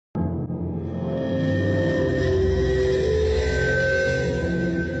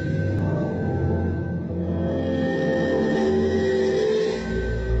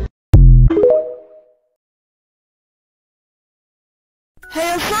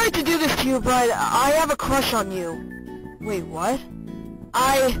sorry to do this to you, but I have a crush on you. Wait, what?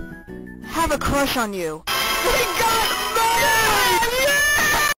 I have a crush on you. We got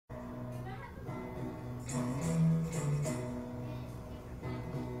married!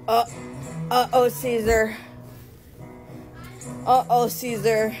 Uh-oh, Caesar. Uh-oh,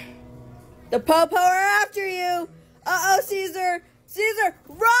 Caesar. The po-po are after you! Uh-oh, Caesar! Caesar,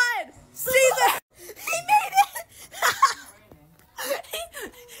 run! Caesar! He made it!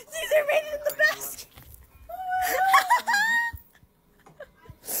 Caesar made it in the basket!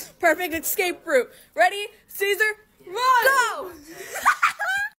 Perfect escape route. Ready? Caesar, run! Go!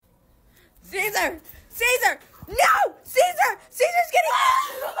 Caesar! Caesar! No! Caesar! Caesar's getting...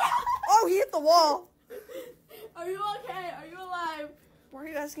 Oh, he hit the wall. Are you okay? Are you alive? Why are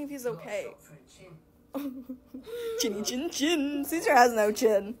you asking if he's okay? Chinny chin chin. Caesar has no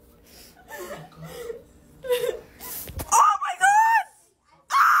chin. Oh my god!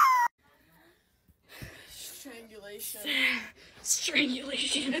 Ah! Strangulation.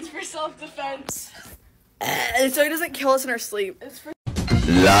 Strangulation. It's for self-defense. So he doesn't kill us in our sleep. It's for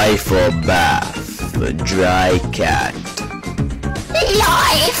Life or bath, a dry cat.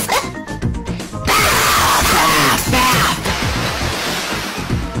 Life!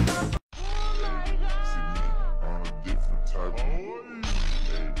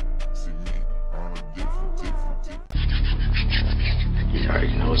 You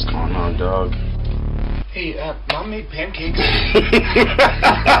already know what's going on, dog. Hey, Mom made pancakes.